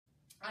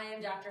I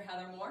am Dr.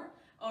 Heather Moore,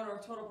 owner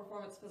of Total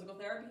Performance Physical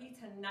Therapy.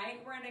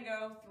 Tonight we're going to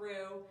go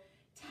through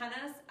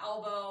tennis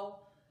elbow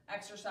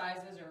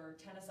exercises or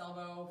tennis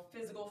elbow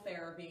physical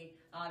therapy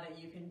that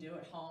you can do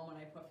at home. And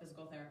I put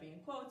physical therapy in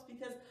quotes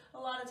because a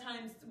lot of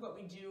times what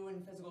we do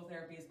in physical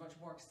therapy is much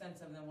more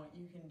extensive than what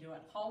you can do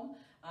at home.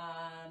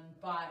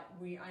 But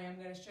I am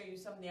going to show you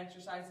some of the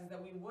exercises that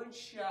we would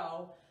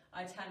show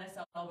a tennis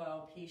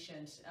elbow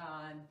patient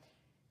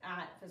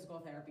at physical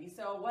therapy.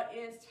 So what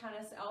is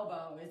tennis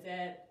elbow? Is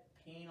it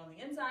pain on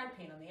the inside,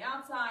 pain on the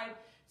outside?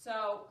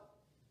 So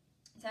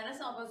tennis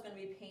elbow is going to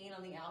be pain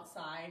on the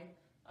outside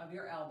of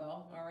your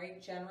elbow, all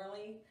right?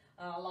 Generally,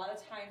 a lot of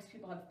times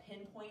people have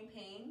pinpoint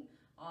pain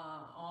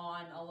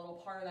on a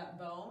little part of that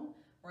bone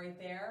right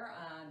there.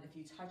 If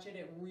you touch it,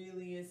 it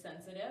really is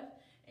sensitive,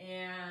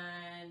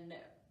 and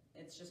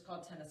it's just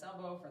called tennis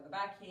elbow for the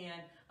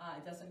backhand.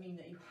 It doesn't mean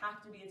that you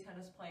have to be a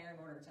tennis player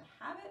in order to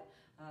have it,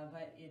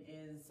 but it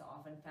is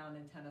often found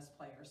in tennis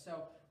players.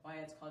 So why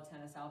it's called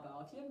tennis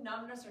elbow. If you have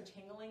numbness or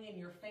tingling in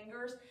your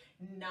fingers,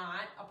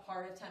 not a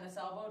part of tennis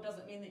elbow.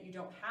 Doesn't mean that you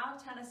don't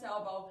have tennis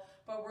elbow,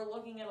 but we're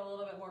looking at a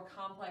little bit more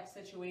complex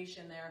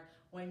situation there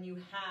when you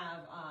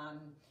have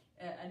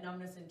a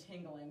numbness and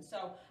tingling.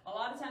 So a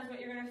lot of times what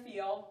you're gonna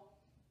feel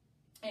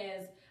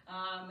is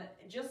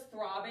just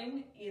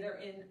throbbing either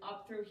in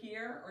up through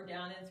here or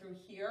down in through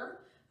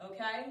here,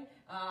 okay?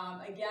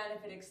 Again,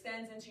 if it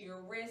extends into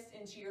your wrist,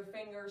 into your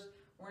fingers,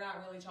 we're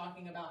not really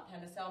talking about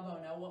tennis elbow.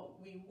 Now what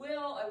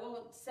I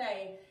will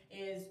say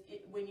is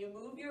when you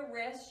move your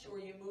wrist or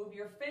you move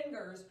your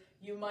fingers,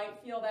 you might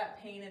feel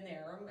that pain in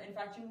there. In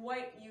fact,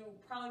 you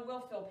probably will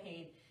feel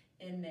pain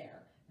in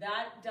there.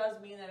 That does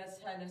mean that it's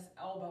tennis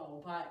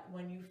elbow, but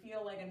when you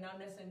feel like a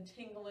numbness and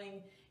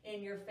tingling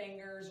in your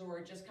fingers, or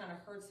it just kind of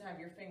hurts to have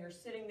your fingers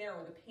sitting there,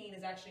 or the pain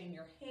is actually in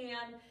your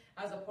hand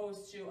as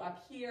opposed to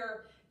up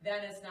here,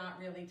 then it's not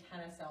really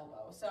tennis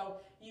elbow. So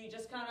you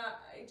just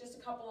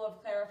a couple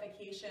of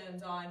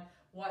clarifications on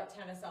what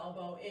tennis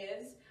elbow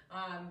is.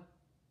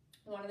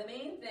 One of the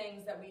main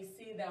things that we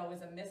see though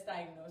is a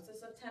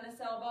misdiagnosis of tennis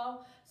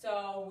elbow.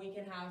 So we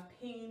can have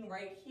pain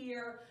right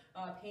here,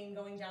 pain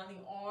going down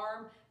the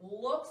arm.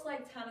 Looks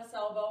like tennis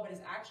elbow, but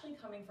is actually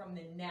coming from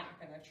the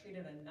neck. And I've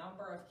treated a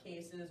number of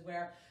cases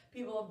where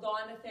people have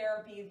gone to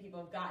therapy,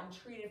 people have gotten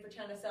treated for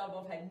tennis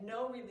elbow, have had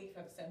no relief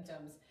of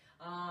symptoms,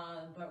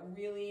 but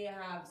really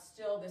have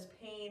still this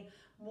pain,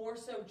 more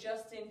so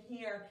just in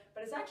here,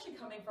 but it's actually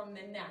coming from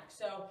the neck.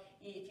 So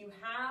if you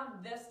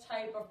have this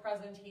type of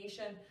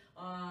presentation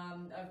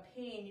of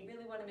pain, you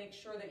really want to make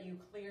sure that you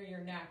clear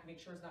your neck, make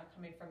sure it's not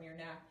coming from your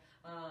neck,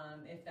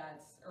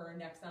 or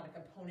neck's not a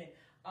component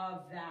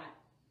of that,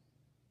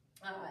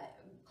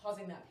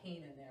 causing that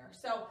pain in there.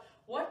 So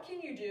what can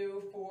you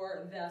do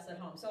for this at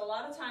home? So a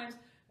lot of times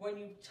when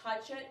you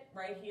touch it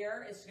right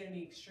here, it's going to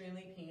be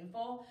extremely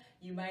painful.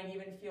 You might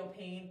even feel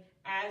pain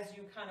as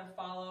you kind of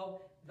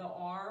follow the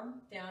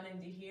arm down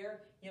into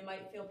here. You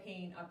might feel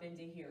pain up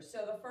into here. So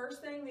the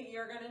first thing that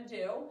you're going to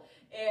do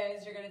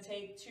is you're going to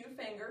take 2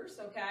 fingers,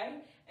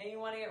 okay? And you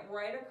want to get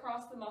right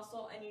across the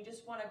muscle, and you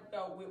just want to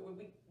go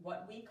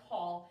what we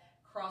call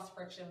cross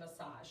friction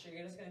massage. So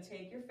you're just going to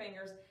take your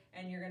fingers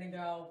and you're going to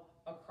go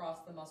across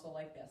the muscle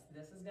like this.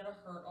 This is going to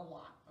hurt a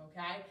lot,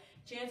 okay?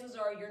 Chances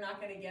are you're not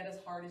going to get as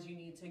hard as you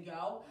need to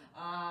go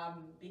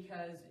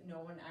because no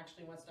one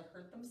actually wants to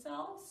hurt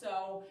themselves.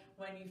 So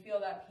when you feel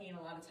that pain,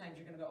 a lot of times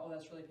you're going to go, oh,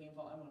 that's really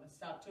painful, I want to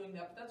stop doing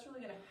that. But that's really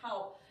going to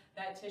help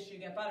that tissue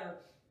get better.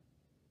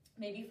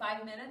 Maybe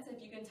 5 minutes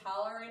if you can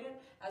tolerate it.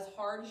 As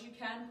hard as you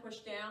can, push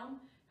down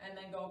and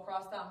then go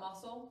across that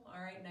muscle.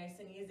 All right, nice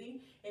and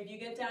easy. If you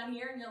get down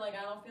here and you're like,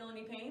 I don't feel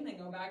any pain, then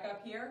go back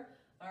up here.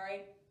 All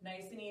right,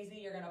 nice and easy.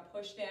 You're gonna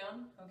push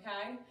down,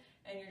 okay?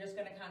 And you're just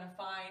gonna kind of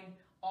find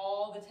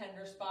all the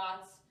tender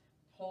spots,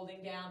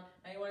 holding down.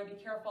 Now you wanna be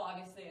careful,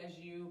 obviously, as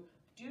you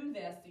do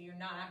this, that you're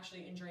not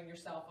actually injuring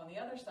yourself on the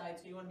other side.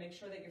 So you wanna make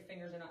sure that your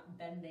fingers are not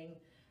bending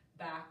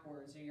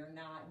backwards, or you're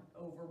not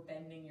over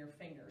bending your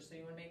fingers. So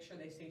you wanna make sure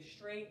they stay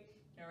straight,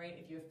 all right?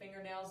 If you have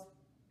fingernails,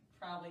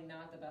 probably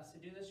not the best to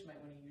do this. You might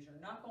want to use your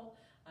knuckle,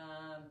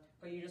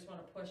 but you just want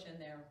to push in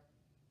there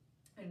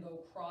and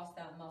go across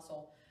that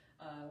muscle,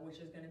 which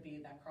is going to be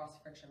that cross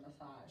friction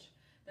massage.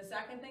 The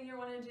second thing you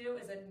want to do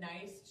is a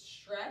nice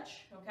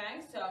stretch,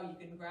 okay? So you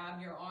can grab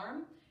your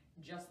arm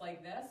just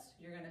like this.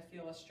 You're going to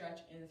feel a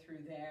stretch in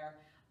through there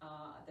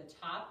at the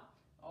top,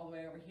 all the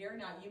way over here.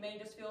 Now you may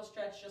just feel a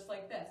stretch just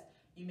like this.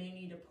 You may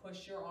need to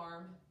push your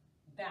arm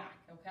back,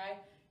 okay?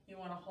 You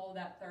want to hold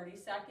that 30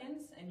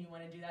 seconds and you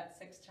want to do that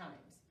 6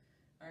 times.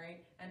 All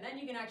right, and then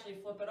you can actually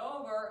flip it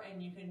over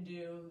and you can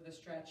do the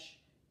stretch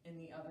in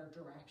the other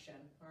direction.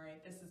 All right,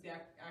 this is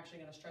actually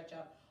going to stretch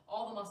out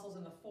all the muscles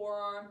in the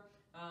forearm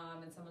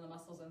and some of the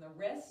muscles in the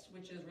wrist,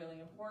 which is really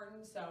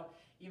important. So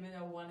even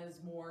though one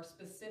is more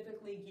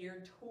specifically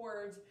geared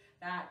towards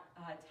that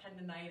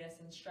tendonitis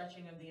and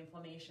stretching of the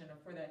inflammation, or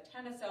for the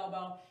tennis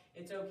elbow,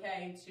 it's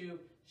okay to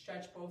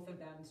stretch both of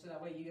them so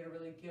that way you get a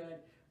really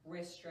good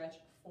wrist stretch,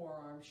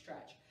 forearm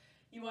stretch.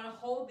 You want to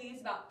hold these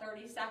about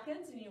 30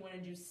 seconds and you want to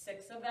do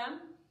 6 of them.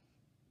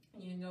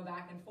 You can go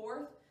back and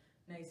forth,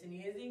 nice and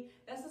easy.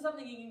 This is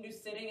something you can do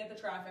sitting at the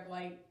traffic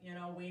light, you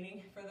know,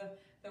 waiting for the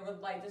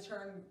light to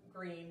turn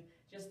green,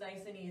 just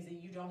nice and easy.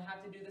 You don't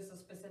have to do this a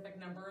specific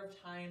number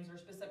of times or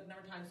specific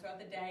number of times throughout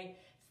the day.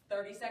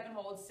 30-second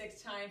hold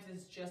 6 times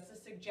is just a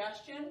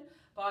suggestion,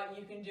 but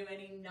you can do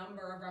any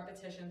number of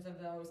repetitions of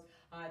those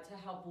to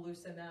help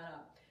loosen that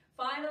up.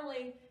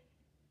 Finally,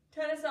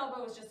 tennis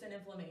elbow is just an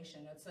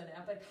inflammation. It's an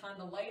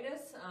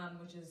epicondylitis,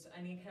 which is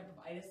any type of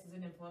itis is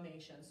an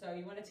inflammation. So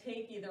you want to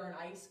take either an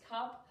ice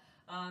cup,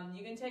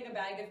 you can take a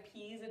bag of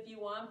peas if you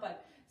want,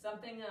 but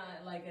something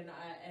like an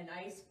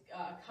ice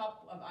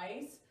cup of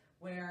ice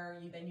where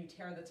you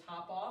tear the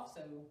top off,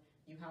 so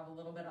you have a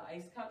little bit of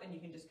ice cup and you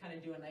can just kind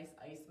of do a nice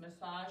ice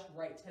massage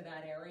right to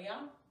that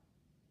area.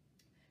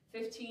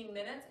 15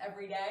 minutes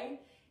every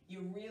day.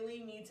 You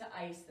really need to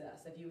ice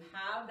this. If you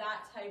have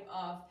that type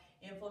of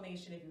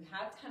inflammation, if you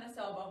have tennis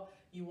elbow,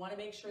 you want to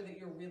make sure that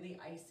you're really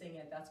icing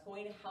it. That's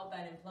going to help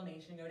that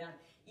inflammation go down.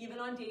 Even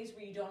on days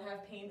where you don't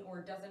have pain or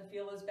it doesn't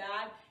feel as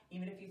bad,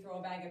 even if you throw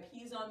a bag of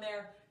peas on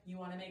there, you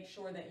want to make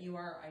sure that you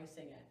are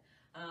icing it.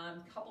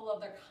 Couple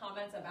other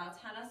comments about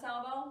tennis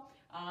elbow.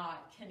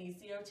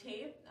 Kinesio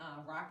tape,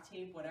 rock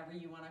tape, whatever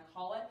you want to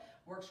call it,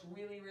 works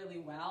really, really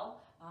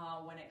well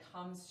when it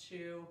comes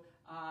to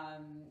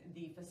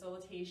the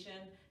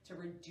facilitation to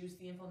reduce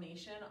the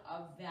inflammation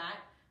of that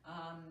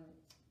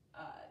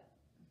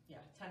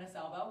tennis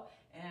elbow.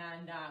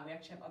 And we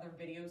actually have other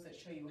videos that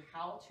show you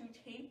how to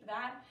tape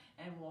that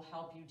and will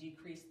help you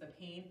decrease the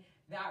pain.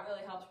 That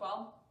really helps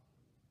well.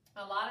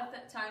 A lot of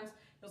times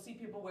you'll see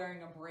people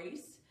wearing a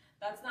brace.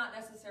 That's not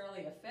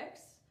necessarily a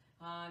fix.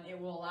 It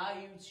will allow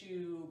you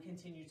to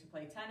continue to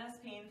play tennis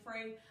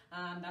pain-free.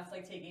 That's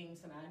like taking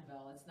some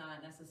Advil. It's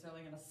not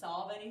necessarily going to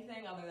solve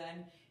anything other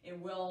than it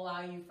will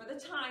allow you for the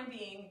time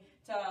being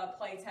to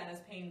play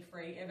tennis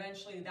pain-free.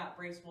 Eventually that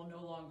brace will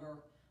no longer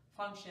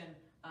function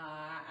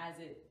as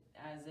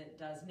it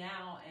does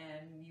now,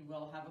 and you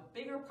will have a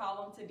bigger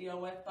problem to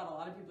deal with. But a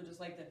lot of people just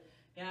like to,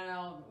 you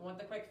know, want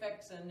the quick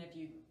fix, and if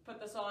you put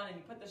this on and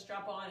you put the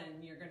strap on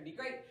and you're going to be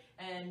great,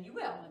 and you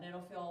will, and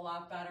it'll feel a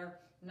lot better.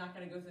 I'm not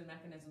going to go through the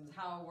mechanisms of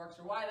how it works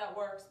or why that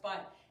works,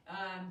 but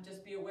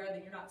just be aware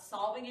that you're not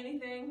solving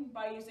anything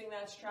by using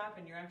that strap,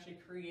 and you're actually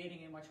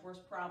creating a much worse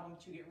problem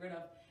to get rid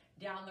of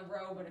down the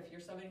road. But if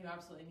you're somebody who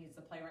absolutely needs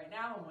to play right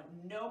now and want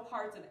no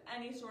parts of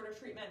any sort of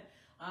treatment,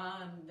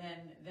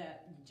 then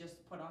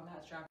just put on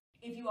that strap.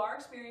 If you are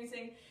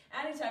experiencing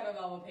any type of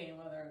elbow pain,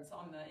 whether it's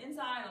on the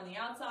inside, on the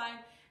outside,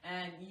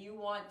 and you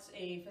want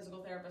a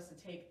physical therapist to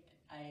take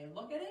a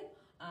look at it,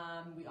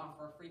 we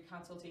offer a free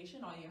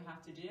consultation. All you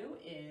have to do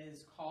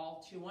is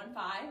call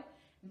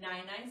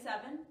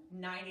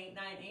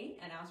 215-997-9898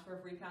 and ask for a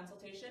free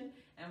consultation,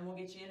 and we'll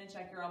get you in and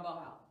check your elbow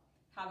out.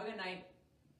 Have a good night.